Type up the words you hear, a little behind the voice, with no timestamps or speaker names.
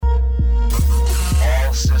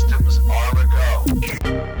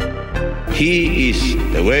He is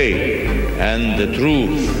the way and the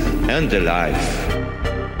truth and the life.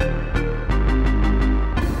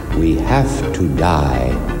 We have to die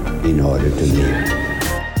in order to live.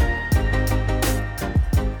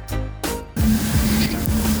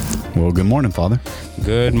 Well, good morning, Father.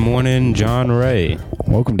 Good morning, John Ray.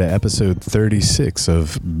 Welcome to episode 36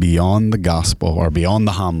 of Beyond the Gospel, or Beyond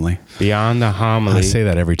the Homily. Beyond the Homily. I say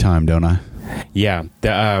that every time, don't I? Yeah.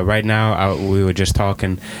 Right now, we were just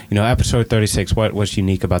talking, episode 36, what's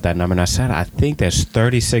unique about that number? And I said, I think there's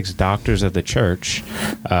 36 doctors of the church.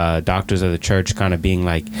 Doctors of the church kind of being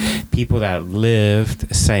like people that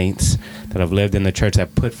lived, saints that have lived in the church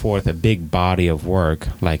that put forth a big body of work,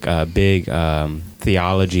 like a big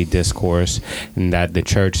theology discourse, and that the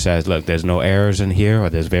church says, look, there's no errors in here, or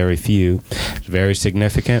there's very few. It's very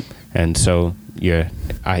significant. And so you're,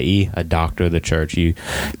 i.e., a doctor of the church. You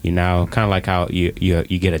now kind of like how you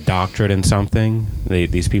get a doctorate in something.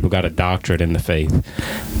 These people got a doctorate in the faith.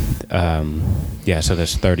 So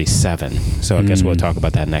there's 37. So I guess we'll talk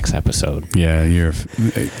about that next episode. Yeah,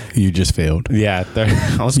 you just failed. Yeah,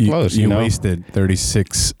 I was close. You wasted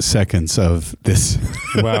 36 seconds of this.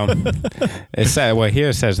 Well, here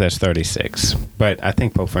it says there's 36, but I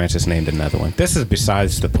think Pope Francis named another one. This is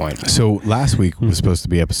besides the point. So last week was supposed to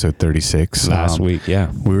be episode 36. Last week,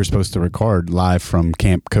 yeah. We were supposed to record live from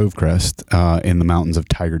Camp Covecrest in the mountains of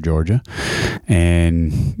Tiger, Georgia,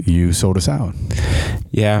 and you sold us out.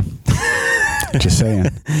 Yeah. Just saying.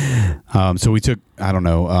 So we took,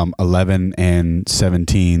 11 and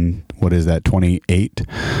 17, 28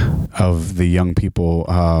 of the young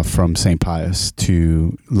people from St. Pius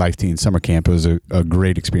to Life Teen Summer Camp. It was a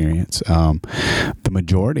great experience. The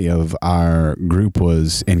majority of our group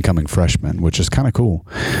was incoming freshmen, which is kind of cool.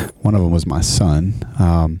 One of them was my son.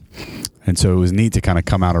 And so it was neat to kind of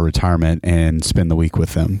come out of retirement and spend the week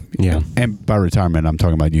with them. Yeah. And by retirement, I'm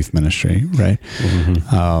talking about youth ministry, right?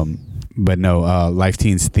 Mm-hmm. But no, Life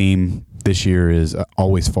Teen's theme this year is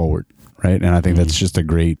always forward, right? And I think that's just a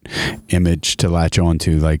great image to latch on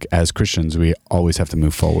to. Like, as Christians, we always have to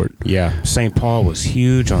move forward. Yeah, St. Paul was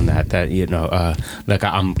huge on that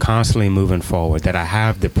I'm constantly moving forward, that I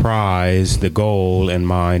have the prize, the goal in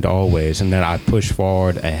mind always, and that I push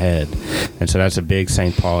forward ahead. And so that's a big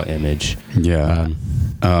St. Paul image. Yeah.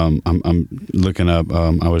 I'm looking up,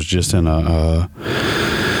 I was just in a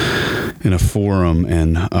forum,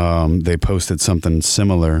 and they posted something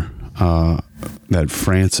similar that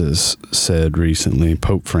Francis said recently,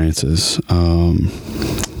 Pope Francis. Let's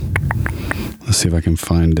see if I can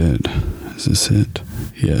find it. Is this it?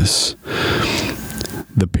 Yes.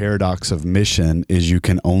 The paradox of mission is you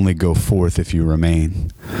can only go forth if you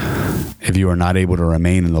remain. If you are not able to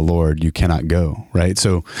remain in the Lord, you cannot go, right?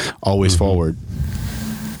 So always forward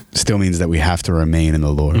still means that we have to remain in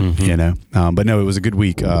the Lord, But no, it was a good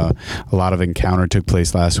week. A lot of encounter took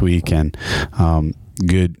place last week, and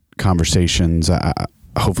good conversations.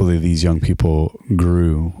 Hopefully these young people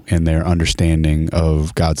grew in their understanding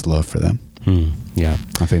of God's love for them. Yeah.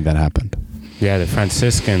 I think that happened. Yeah, the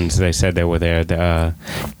Franciscans, they said they were there,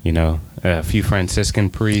 a few Franciscan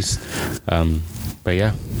priests. But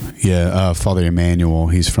yeah. Yeah, Father Emmanuel,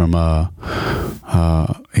 he's from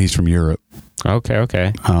Europe.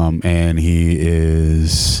 Okay. And he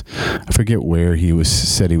is, I forget where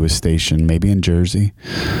said he was stationed, maybe in Jersey.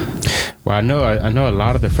 Well, I know a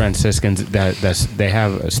lot of the Franciscans they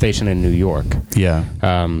have a station in New York. Yeah.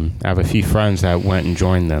 I have a few friends that went and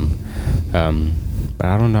joined them. But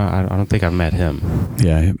I don't know. I don't think I've met him.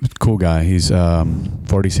 Yeah, cool guy. He's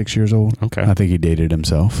 46 years old. Okay. I think he dated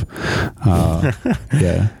himself.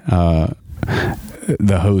 Yeah.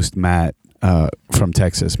 The host, Matt, from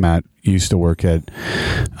Texas. Matt used to work at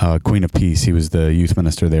Queen of Peace. He was the youth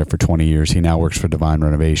minister there for 20 years. He now works for Divine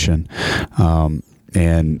Renovation.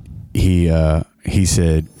 And he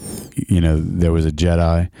said, there was a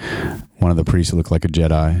Jedi. One of the priests looked like a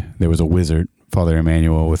Jedi. There was a wizard, Father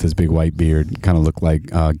Emmanuel, with his big white beard, kind of looked like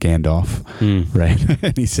Gandalf, right?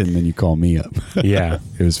 And he said, and then you call me up. Yeah.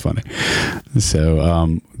 It was funny.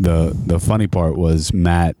 So the funny part was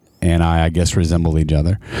Matt and I guess, resemble each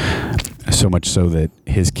other. So much so that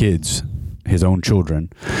his kids, his own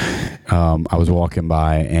children, I was walking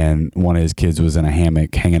by and one of his kids was in a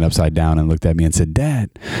hammock hanging upside down and looked at me and said,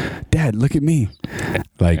 Dad, look at me.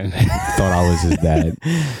 Like, thought I was his dad.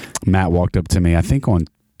 Matt walked up to me, I think on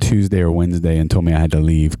Tuesday or Wednesday, and told me I had to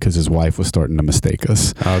leave because his wife was starting to mistake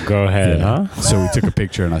us. Oh, go ahead, huh? So we took a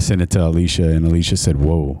picture and I sent it to Alicia, and Alicia said,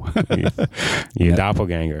 whoa. You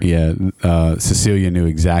doppelganger. Yeah. Cecilia knew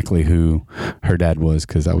exactly who her dad was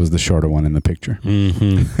because I was the shorter one in the picture.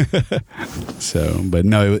 Mm-hmm. So, but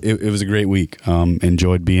no, it was a great week.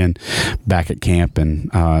 Enjoyed being back at camp, and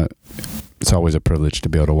it's always a privilege to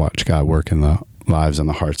be able to watch God work in the lives and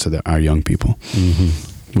the hearts of our young people.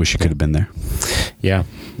 Mm-hmm. Wish you could have been there. Yeah.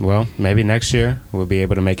 Well, maybe next year we'll be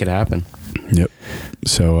able to make it happen. Yep.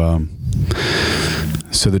 So,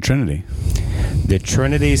 so the Trinity. The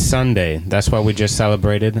Trinity Sunday. That's what we just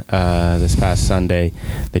celebrated this past Sunday.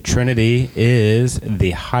 The Trinity is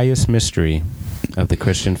the highest mystery of the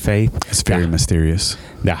Christian faith. It's very mysterious.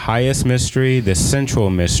 The highest mystery, the central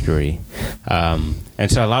mystery. And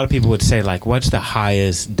so a lot of people would say, like, what's the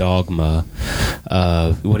highest dogma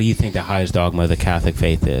what do you think the highest dogma of the Catholic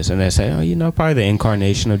faith is? And they say, oh, probably the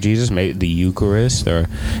incarnation of Jesus, maybe the Eucharist, or,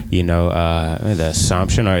 the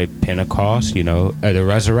Assumption, or Pentecost, or the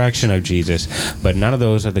resurrection of Jesus. But none of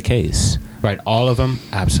those are the case, right? All of them,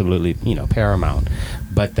 absolutely, paramount.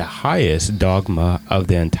 But the highest dogma of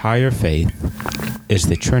the entire faith is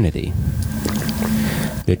the Trinity.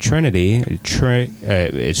 The Trinity,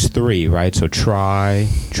 it's three, right? So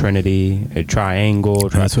Trinity, triangle.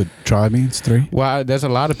 That's what tri means, three? Well, there's a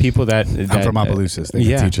lot of people that I'm from Opelousas. They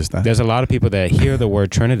can teach us that. There's a lot of people that hear the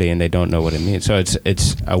word Trinity and they don't know what it means. So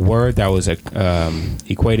it's a word that was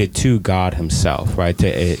equated to God himself, right? To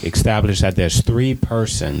establish that there's three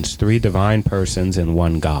divine persons in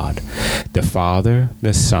one God. The Father,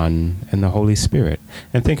 the Son, and the Holy Spirit.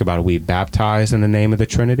 And think about it. We baptize in the name of the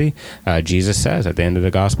Trinity. Jesus says at the end of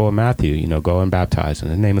the Gospel of Matthew, go and baptize in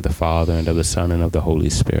the name of the Father and of the Son and of the Holy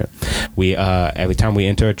Spirit. We every time we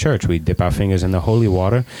enter a church, we dip our fingers in the holy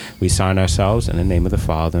water. We sign ourselves in the name of the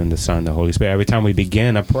Father and the Son and the Holy Spirit. Every time we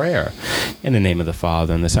begin a prayer, in the name of the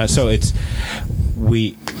Father and the Son. So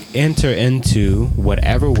we enter into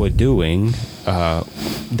whatever we're doing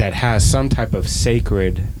that has some type of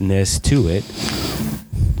sacredness to it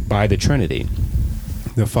by the Trinity.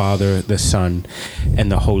 The Father, the Son,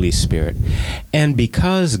 and the Holy Spirit. And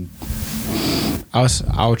because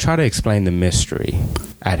I'll try to explain the mystery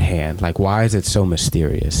at hand. Like, why is it so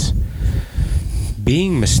mysterious?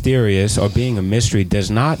 Being mysterious or being a mystery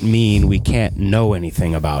does not mean we can't know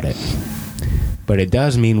anything about it. But it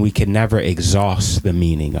does mean we can never exhaust the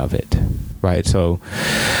meaning of it. Right? So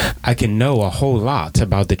I can know a whole lot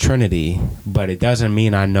about the Trinity, but it doesn't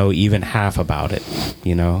mean I know even half about it,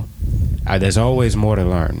 There's always more to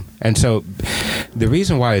learn. And so the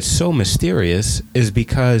reason why it's so mysterious is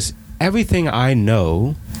because everything I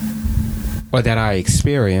know or that I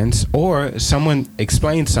experience or someone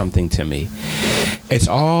explains something to me, it's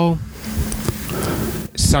all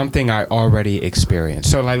something I already experienced.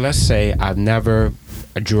 So like, let's say I've never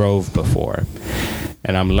drove before.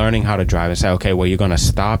 And I'm learning how to drive and say, okay, well, you're going to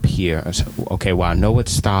stop here. I say, okay, well, I know what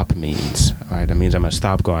stop means. All right, that means I'm going to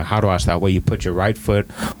stop going. How do I stop? Well, you put your right foot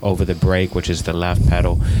over the brake, which is the left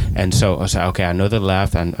pedal. And so I say, okay, I know the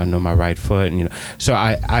left. I know my right foot. And, so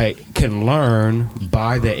I can learn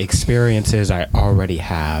by the experiences I already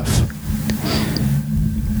have.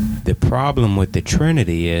 The problem with the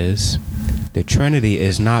Trinity is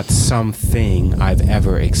not something I've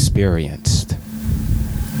ever experienced.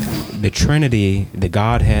 The Trinity, the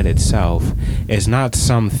Godhead itself, is not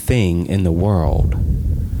something in the world.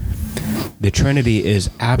 The Trinity is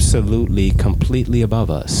absolutely, completely above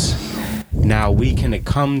us. Now, we can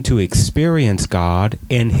come to experience God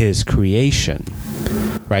in his creation,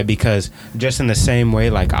 right? Because just in the same way,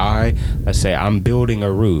 like let's say I'm building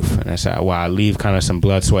a roof, and I say, well, I leave kind of some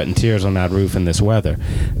blood, sweat, and tears on that roof in this weather.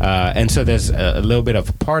 And so there's a little bit of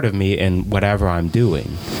a part of me in whatever I'm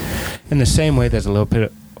doing. In the same way, there's a little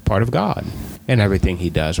bit part of God in everything he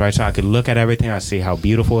does, right? So I could look at everything, I see how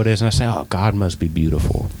beautiful it is, and I say, oh, God must be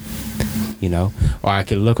beautiful, or I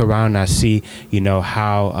could look around and I see,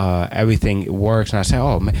 how everything works, and I say,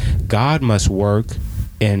 oh, man, God must work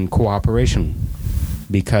in cooperation,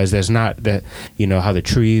 because there's not that, how the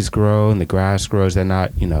trees grow and the grass grows, they're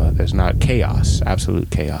not, there's not chaos, absolute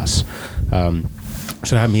chaos.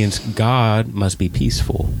 So that means God must be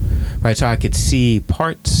peaceful, right? So I could see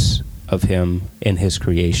parts of him in his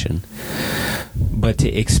creation, but to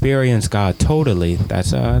experience God totally,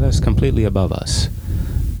 that's completely above us.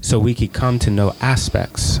 So we could come to know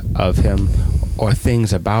aspects of him or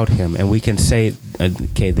things about him, and we can say,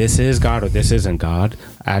 okay, this is God or this isn't God,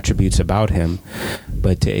 attributes about him.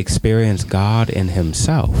 But to experience God in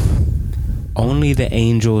himself, only the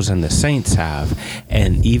angels and the saints have,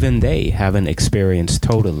 and even they haven't experienced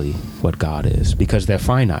totally what God is, because they're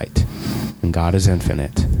finite and God is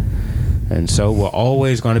infinite. And so we're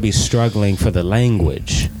always going to be struggling for the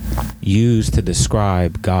language used to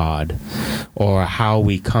describe God or how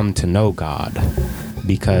we come to know God,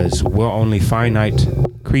 because we're only finite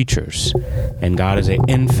creatures and God is an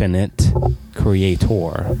infinite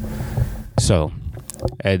creator. So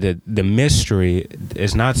The mystery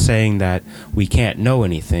is not saying that we can't know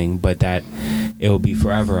anything, but that it will be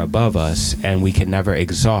forever above us, and we can never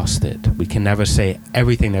exhaust it. We can never say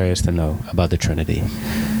everything there is to know about the Trinity.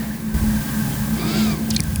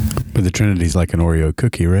 But the Trinity's like an Oreo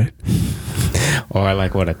cookie, right? Or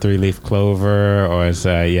like what, a 3-leaf clover, or is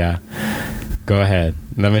yeah. Go ahead.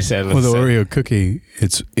 Let me say. Well, the Oreo cookie,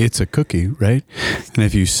 it's a cookie, right? And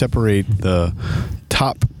if you separate the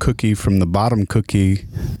top cookie from the bottom cookie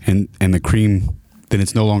and the cream, then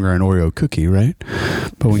it's no longer an Oreo cookie, right?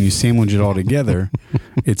 But when you sandwich it all together,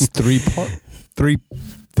 it's three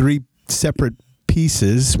separate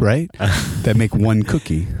pieces, right? That make one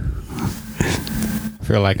cookie.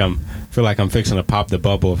 Feel like I'm fixing to pop the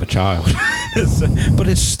bubble of a child. But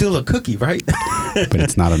it's still a cookie, right? But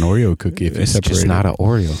it's not an Oreo cookie if you separate it. It's just not an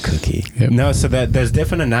Oreo cookie. Yep. No, so that there's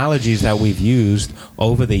different analogies that we've used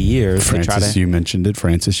over the years. Francis, you mentioned it.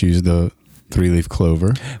 Francis used the 3-leaf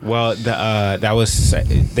clover. Well, that was,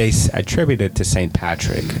 they attributed to St.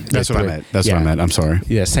 Patrick. That's what I meant. That's what I meant. I'm sorry.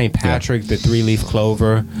 Yeah, St. Patrick, the 3-leaf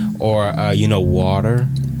clover, or water,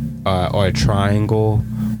 or a triangle.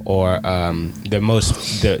 Or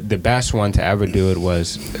the best one to ever do it was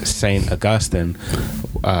Saint Augustine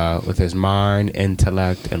with his mind,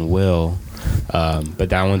 intellect, and will. But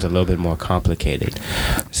that one's a little bit more complicated.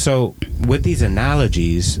 So with these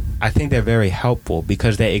analogies, I think they're very helpful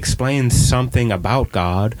because they explain something about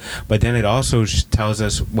God, but then it also tells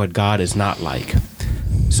us what God is not like.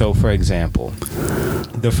 So, for example,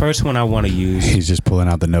 the first one I want to use... He's just pulling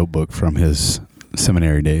out the notebook from his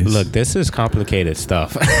seminary days. Look, this is complicated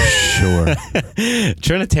stuff. Sure.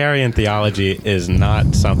 Trinitarian theology is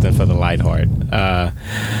not something for the light heart.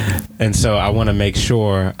 And so I want to make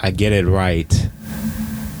sure I get it right.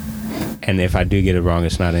 And if I do get it wrong,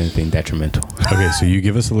 it's not anything detrimental. Okay, so you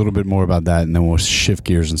give us a little bit more about that, and then we'll shift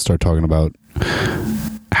gears and start talking about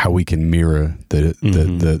how we can mirror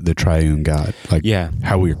the triune God, like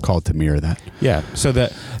how we are called to mirror that. Yeah. So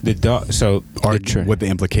what the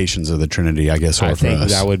implications of the Trinity, I guess, are for us. I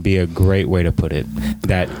think that would be a great way to put it.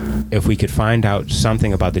 That if we could find out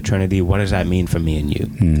something about the Trinity, what does that mean for me and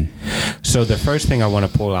you? So the first thing I want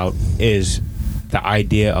to pull out is the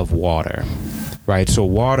idea of water, right? So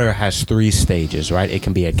water has 3 stages, right? It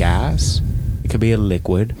can be a gas, it could be a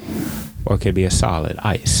liquid, or it could be a solid,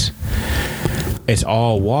 ice. It's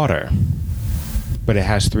all water, but it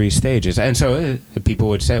has 3 stages. And so people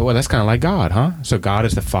would say, well, that's kind of like God, huh? So God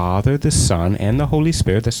is the Father, the Son, and the Holy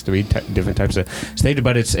Spirit. That's 3 different types of stages,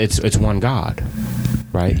 but it's one God,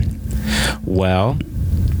 right? Well,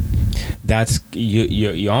 that's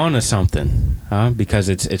you're on to something, huh? Because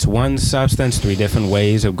it's one substance, 3 different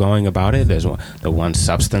ways of going about it. There's the one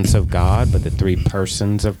substance of God, but the 3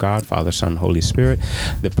 persons of God, Father, Son, Holy Spirit.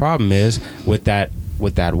 The problem is with that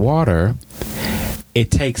water, it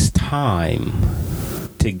takes time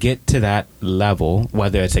to get to that level,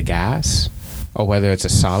 whether it's a gas or whether it's a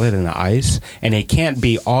solid and an ice, and it can't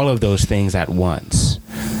be all of those things at once.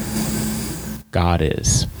 God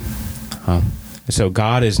is. So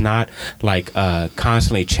God is not like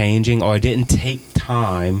constantly changing, or it didn't take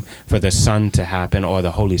time for the Son to happen, or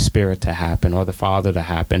the Holy Spirit to happen, or the Father to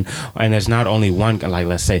happen. And there's not only one, like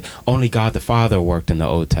let's say only God the Father worked in the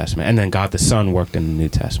Old Testament, and then God the Son worked in the New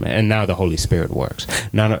Testament, and now the Holy Spirit works.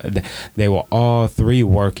 They were all 3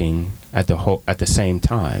 working at the same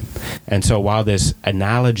time. And so while this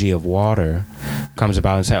analogy of water comes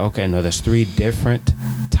about and say, okay, no, there's 3 different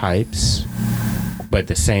types, but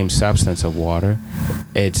the same substance of water,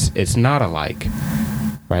 it's not alike,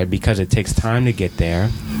 right? Because it takes time to get there,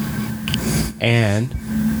 and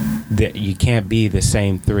you can't be the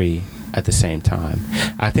same 3 at the same time.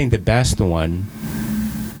 I think the best one,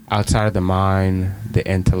 outside of the mind, the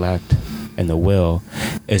intellect, and the will,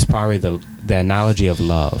 is probably the analogy of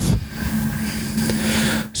love.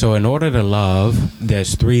 So in order to love,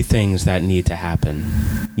 there's 3 things that need to happen.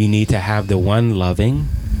 You need to have the one loving,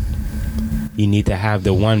 you need to have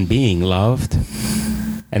the one being loved,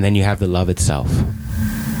 and then you have the love itself.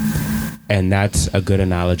 And that's a good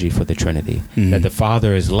analogy for the Trinity. That the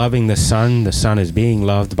Father is loving the Son is being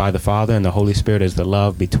loved by the Father, and the Holy Spirit is the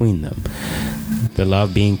love between them. The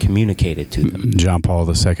love being communicated to them. John Paul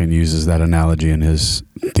II uses that analogy in his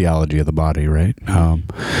theology of the body, right?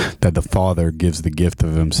 That the Father gives the gift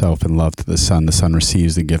of himself in love to the Son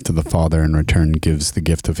receives the gift of the Father, in return gives the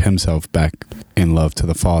gift of himself back in love to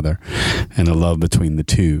the Father, and the love between the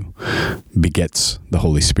 2 begets the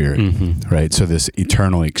Holy Spirit, right? So this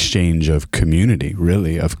eternal exchange of community,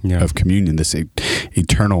 really, of communion, this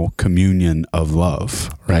eternal communion of love,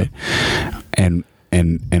 right? And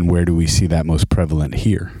where do we see that most prevalent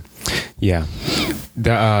here? Yeah.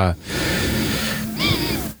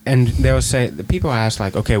 and they'll say, the people ask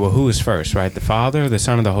like, okay, well, who is first, right? The Father, the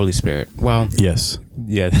Son, or the Holy Spirit? Well, Yes.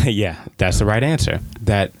 yeah, that's the right answer.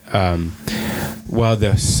 That, well,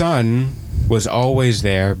 the Son was always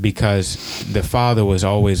there because the Father was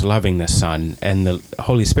always loving the Son, and the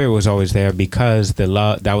Holy Spirit was always there because that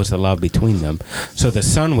was the love between them. So the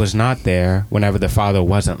Son was not there whenever the Father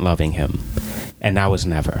wasn't loving him, and that was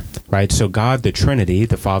never, right? So God, the Trinity,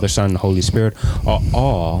 the Father, Son, and Holy Spirit, are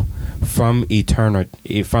all from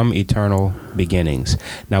eternal beginnings.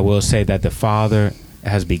 Now we'll say that the Father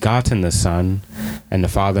has begotten the Son, and the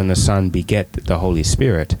Father and the Son beget the Holy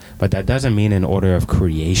Spirit, but that doesn't mean in order of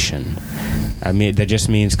creation. I mean, that just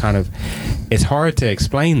means kind of, it's hard to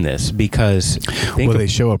explain this because they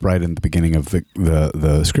show up right in the beginning of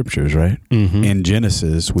the scriptures, right? Mm-hmm. In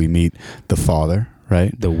Genesis, we meet the Father,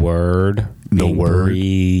 right? The Word, being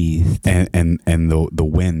breathed, and the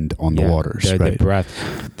wind on the waters, right? The breath.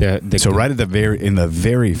 So right at the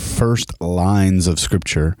very first lines of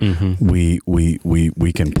Scripture, mm-hmm.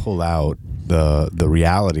 we can pull out the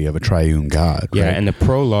reality of a triune God. Yeah, right? in the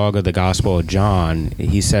prologue of the Gospel of John,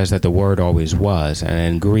 he says that the Word always was, and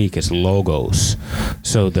in Greek it's logos.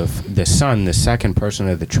 So the Son, the second person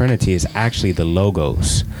of the Trinity, is actually the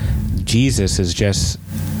logos. Jesus is just.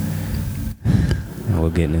 We're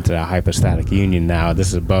getting into the hypostatic union now. This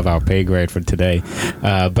is above our pay grade for today.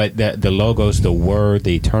 But the logos, the Word,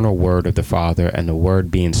 the eternal Word of the Father, and the Word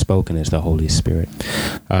being spoken is the Holy Spirit.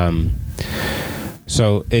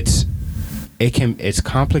 So it's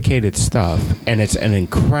complicated stuff, and it's an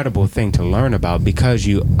incredible thing to learn about because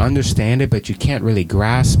you understand it, but you can't really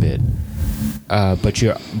grasp it. But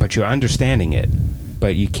you're understanding it,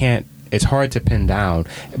 but you can't. It's hard to pin down,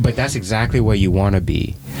 but that's exactly where you want to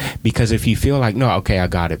be. Because if you feel like, no, okay, I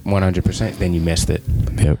got it 100%, then you missed it.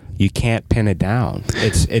 Yep. You can't pin it down.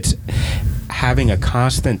 It's having a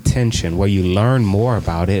constant tension where you learn more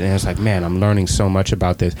about it, and it's like, man, I'm learning so much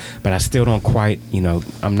about this, but I still don't quite,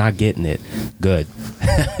 I'm not getting it. Good.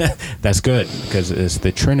 That's good, because it's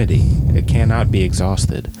the Trinity. It cannot be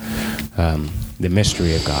exhausted. The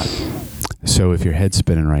mystery of God. So if your head's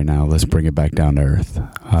spinning right now, let's bring it back down to earth,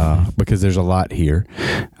 because there's a lot here.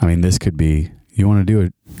 I mean, this could be, you want to do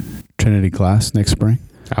a Trinity class next spring?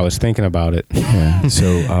 I was thinking about it. Yeah.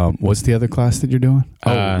 So what's the other class that you're doing?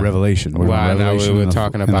 Revelation. We were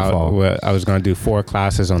talking about, I was going to do 4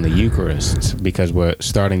 classes on the Eucharist because we're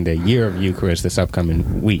starting the year of Eucharist this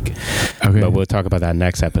upcoming week. Okay. But we'll talk about that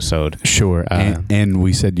next episode. Sure. And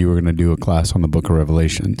we said you were going to do a class on the book of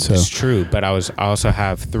Revelation. So it's true. But I also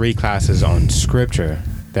have 3 classes on Scripture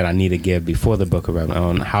that I need to give before the book of Revelation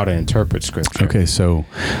on how to interpret Scripture. Okay, so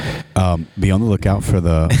be on the lookout for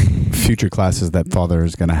the future classes that Father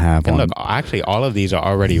is going to have. And look, actually, all of these are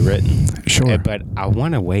already written. Sure. But I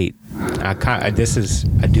want to wait. I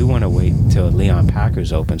do want to wait till Leon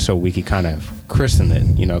Packer's open so we could kind of christen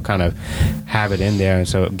it, kind of have it in there, and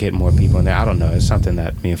so get more people in there. I don't know. It's something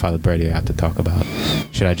that me and Father Brady have to talk about.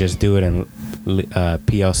 Should I just do it in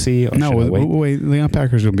PLC? Or no, wait. Leon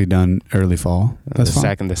Packer's going to be done early fall. That's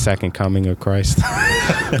fine. The second coming of Christ.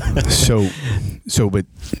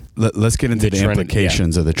 But let's get into the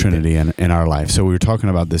implications of the Trinity in our life. So we were talking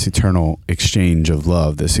about this eternal exchange of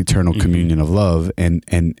love, this eternal communion of love, and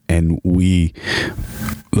we,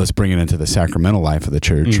 let's bring it into the sacramental life of the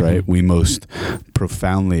church, right? We most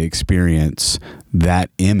profoundly experience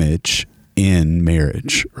that image in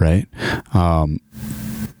marriage, right?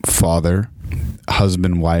 Father,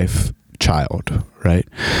 husband, wife, child, right?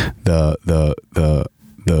 The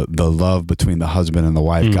love between the husband and the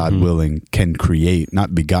wife, God willing, can create,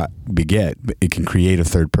 not beget, but it can create a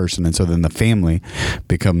third person. And so then the family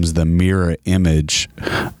becomes the mirror image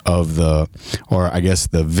of the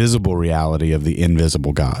visible reality of the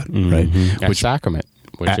invisible God, right? Which sacrament.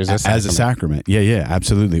 Which is a sacrament. As a sacrament. Yeah,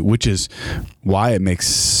 absolutely. Which is why it makes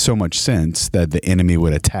so much sense that the enemy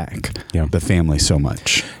would attack the family so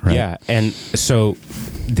much. Right? Yeah, and so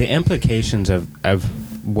the implications of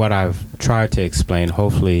what I've tried to explain,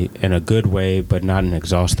 hopefully in a good way, but not an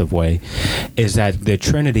exhaustive way, is that the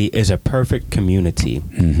Trinity is a perfect community.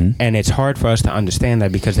 And it's hard for us to understand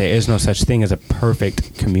that because there is no such thing as a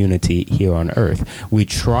perfect community here on earth. We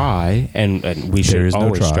try, and we should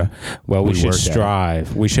always strive. Well, we should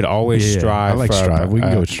strive. We should always strive. I like strive. We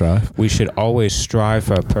can go with strive. We should always strive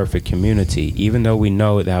for a perfect community, even though we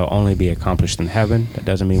know that will only be accomplished in heaven. That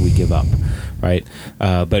doesn't mean we give up, right?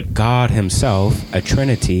 But God himself, a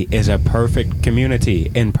Trinity, is a perfect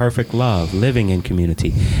community in perfect love, living in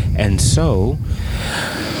community. And so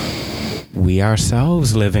we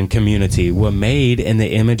ourselves live in community. We're made in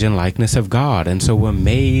the image and likeness of God. And so we're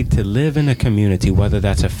made to live in a community, whether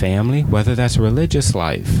that's a family, whether that's a religious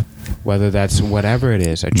life. whether that's whatever it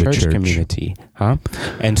is, a church community, huh?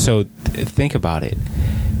 And so think about it.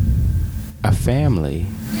 A family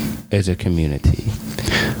is a community.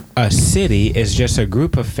 A city is just a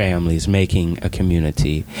group of families making a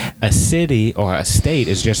community. A city or a state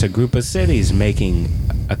is just a group of cities making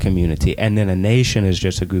a community. And then a nation is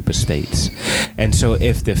just a group of states. And so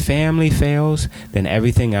if the family fails, then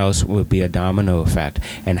everything else will be a domino effect.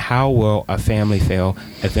 And how will a family fail?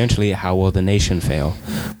 Eventually, how will the nation fail?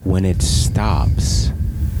 When it stops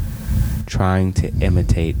trying to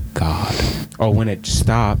imitate God, or when it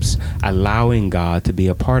stops allowing God to be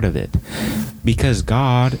a part of it. Because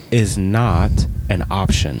God is not an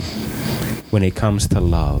option when it comes to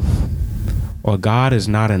love, or God is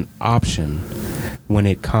not an option when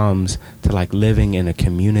it comes to like living in a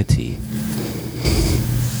community.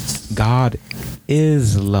 God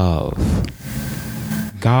is love.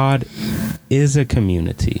 God is a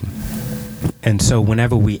community. And so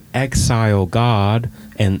whenever we exile God,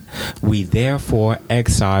 and we therefore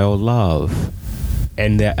exile love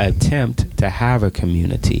in the attempt to have a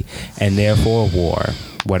community, and therefore war,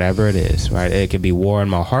 whatever it is, right? It could be war in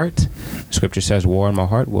my heart. Scripture says war in my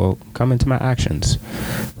heart will come into my actions,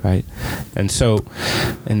 right? And so,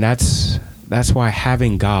 and that's why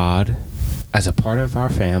having God as a part of our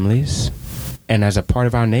families and as a part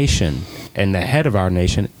of our nation and the head of our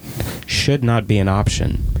nation should not be an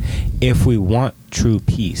option if we want true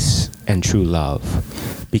peace and true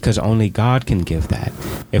love, because only God can give that.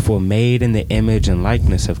 If we're made in the image and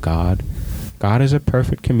likeness of God, God is a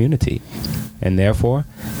perfect community, and therefore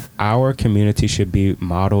our community should be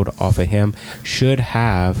modeled off of Him, should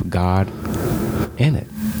have God in it.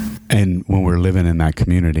 And when we're living in that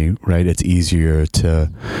community, right, it's easier to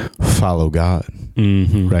follow God,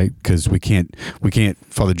 right? Because we can't,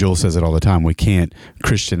 Father Joel says it all the time, we can't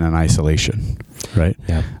Christian in isolation, right?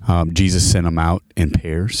 Yeah. Jesus sent them out in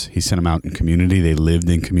pairs. He sent them out in community. They lived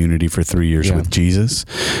in community for 3 years with Jesus,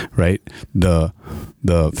 right? The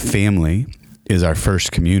family is our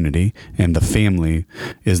first community, and the family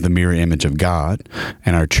is the mirror image of God,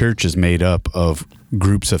 and our church is made up of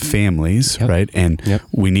groups of families, right? And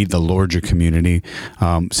we need the larger community.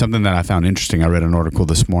 Something that I found interesting, I read an article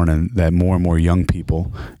this morning that more and more young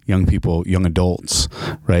adults,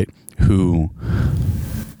 right, who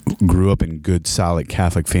grew up in good, solid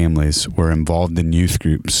Catholic families, were involved in youth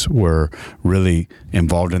groups, were really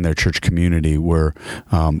involved in their church community, were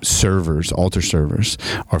altar servers,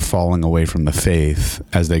 are falling away from the faith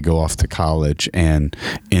as they go off to college and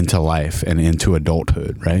into life and into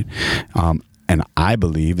adulthood, right? And I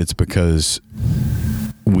believe it's because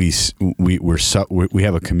we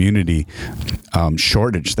have a community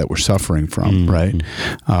shortage that we're suffering from, right?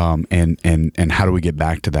 And how do we get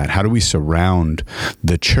back to that? How do we surround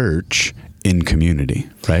the church in community,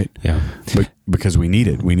 right? Yeah. Because we need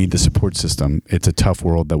it. We need the support system. It's a tough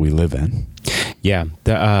world that we live in. Yeah.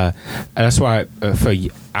 That's why for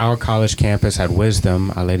our college campus at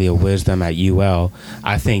Wisdom, Our Lady of Wisdom at UL,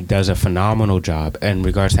 I think does a phenomenal job in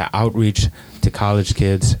regards to outreach to college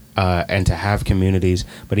kids and to have communities,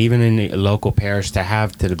 but even in the local parish to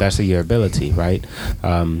have to the best of your ability, right?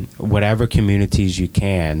 Whatever communities you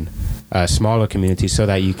can, smaller communities, so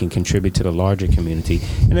that you can contribute to the larger community.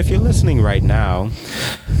 And if you're listening right now,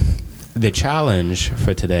 the challenge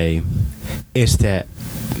for today is to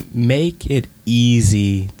make it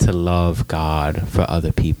easy to love God for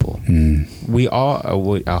other people. We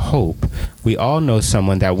all, I hope, we all know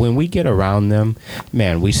someone that when we get around them,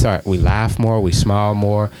 man, we laugh more, we smile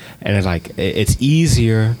more, and it's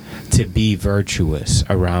easier to be virtuous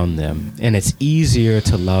around them, and it's easier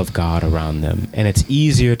to love God around them, and it's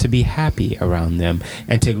easier to be happy around them,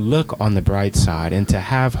 and to look on the bright side, and to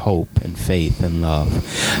have hope and faith and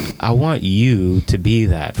love. I want you to be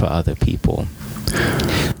that for other people,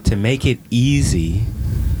 to make it easy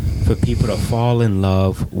for people to fall in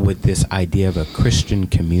love with this idea of a Christian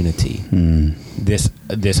community, this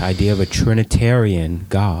idea of a Trinitarian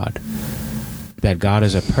God, that God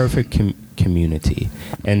is a perfect community.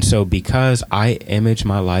 And so because I image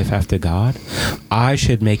my life after God, I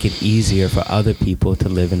should make it easier for other people to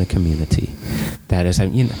live in a community. That is,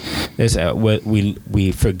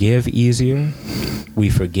 we forgive easier, we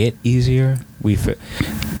forget easier, we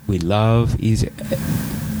love easier.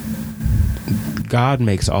 God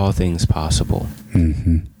makes all things possible.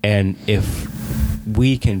 And if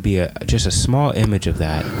we can be just a small image of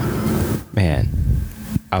that, man,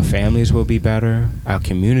 our families will be better, our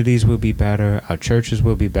communities will be better, our churches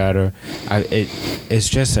will be better. It's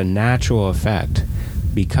just a natural effect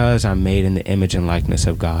because I'm made in the image and likeness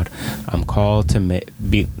of God, I'm called to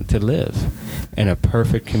live in a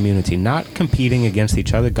perfect community, not competing against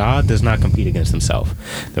each other. God does not compete against himself.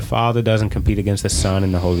 The Father doesn't compete against the Son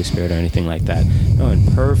and the Holy Spirit or anything like that. No, in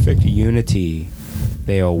perfect unity,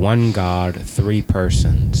 they are one God, three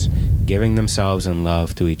persons, giving themselves in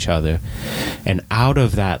love to each other. And out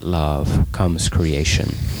of that love comes creation.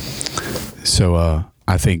 So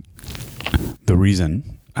I think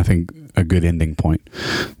a good ending point,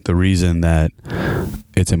 the reason that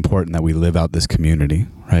it's important that we live out this community,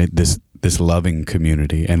 right? This loving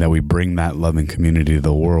community, and that we bring that loving community to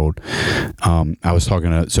the world. I was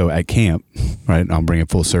talking so at camp, right? I'll bring it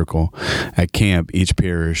full circle. At camp, each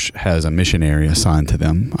parish has a missionary assigned to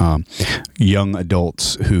them. Young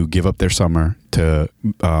adults who give up their summer to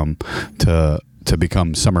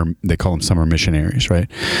become they call them summer missionaries,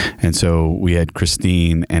 right? And so we had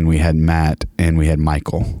Christine, and we had Matt, and we had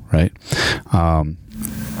Michael, right?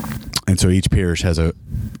 And so each parish has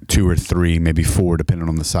 2 or 3, maybe 4, depending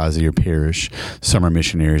on the size of your parish, summer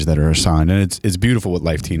missionaries that are assigned. And it's beautiful what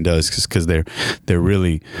Life Team does, because they're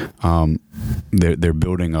really they're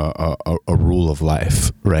building a rule of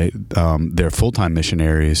life, right? Their full-time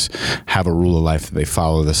missionaries have a rule of life that they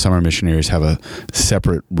follow. The summer missionaries have a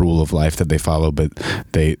separate rule of life that they follow, but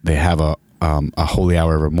they have a holy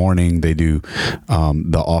hour every morning. They do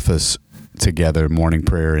the office together, morning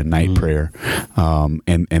prayer and night prayer,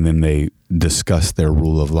 and then they discuss their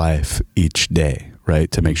rule of life each day, right,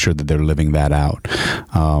 to make sure that they're living that out.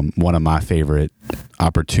 One of my favorite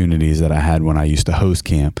opportunities that I had when I used to host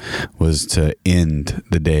camp was to end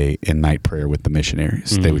the day in night prayer with the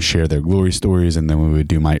missionaries. They would share their glory stories, and then we would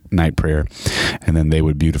do night prayer, and then they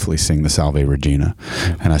would beautifully sing the Salve Regina.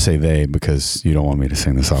 And I say they because you don't want me to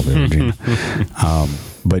sing the Salve Regina.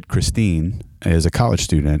 But Christine is a college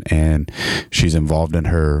student, and she's involved in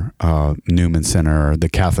her Newman Center, or the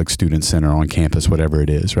Catholic Student Center on campus, whatever it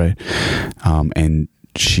is, right? And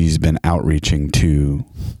she's been outreaching to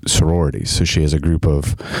sororities. So she has a group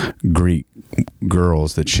of Greek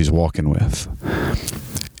girls that she's walking with.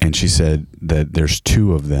 And she said that there's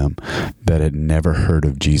 2 of them that had never heard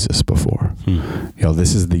of Jesus before.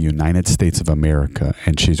 This is the United States of America,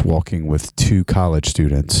 and she's walking with 2 college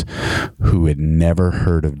students who had never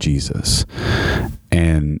heard of Jesus.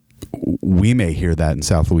 And we may hear that in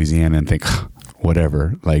South Louisiana and think,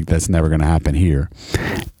 whatever, like that's never going to happen here.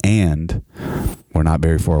 And we're not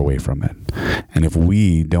very far away from it. And if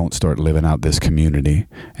we don't start living out this community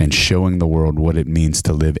and showing the world what it means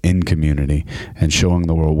to live in community, and showing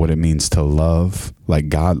the world what it means to love like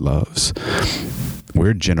God loves, we're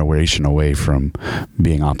a generation away from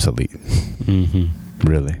being obsolete.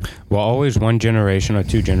 Really. Well, always 1 generation or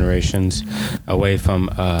 2 generations away from,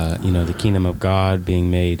 the kingdom of God being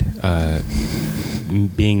made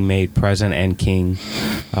present and king,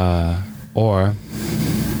 or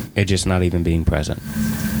it just not even being present.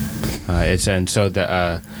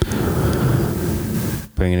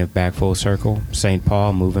 Bringing it back full circle, St.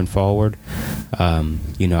 Paul, moving forward,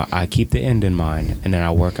 I keep the end in mind, and then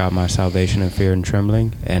I work out my salvation in fear and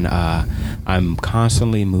trembling, and I'm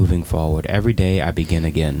constantly moving forward. Every day I begin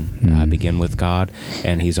again. I begin with God,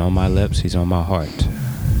 and he's on my lips, he's on my heart.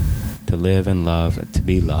 To live and love, to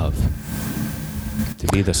be love, to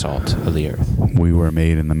be the salt of the earth. We were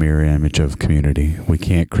made in the mirror image of community. We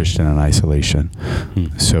can't Christian in isolation.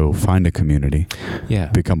 So find a community. Yeah.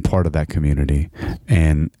 Become part of that community,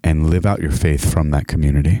 and live out your faith from that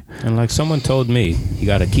community. And like someone told me, you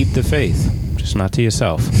got to keep the faith, just not to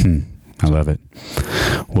yourself. I love it.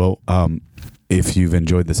 Well, if you've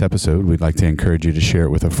enjoyed this episode, we'd like to encourage you to share it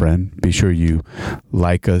with a friend. Be sure you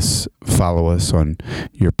like us, follow us on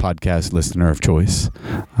your podcast listener of choice.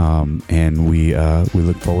 And we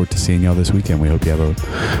look forward to seeing y'all this weekend. We hope you have a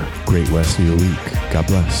great rest of your week. God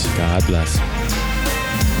bless. God bless.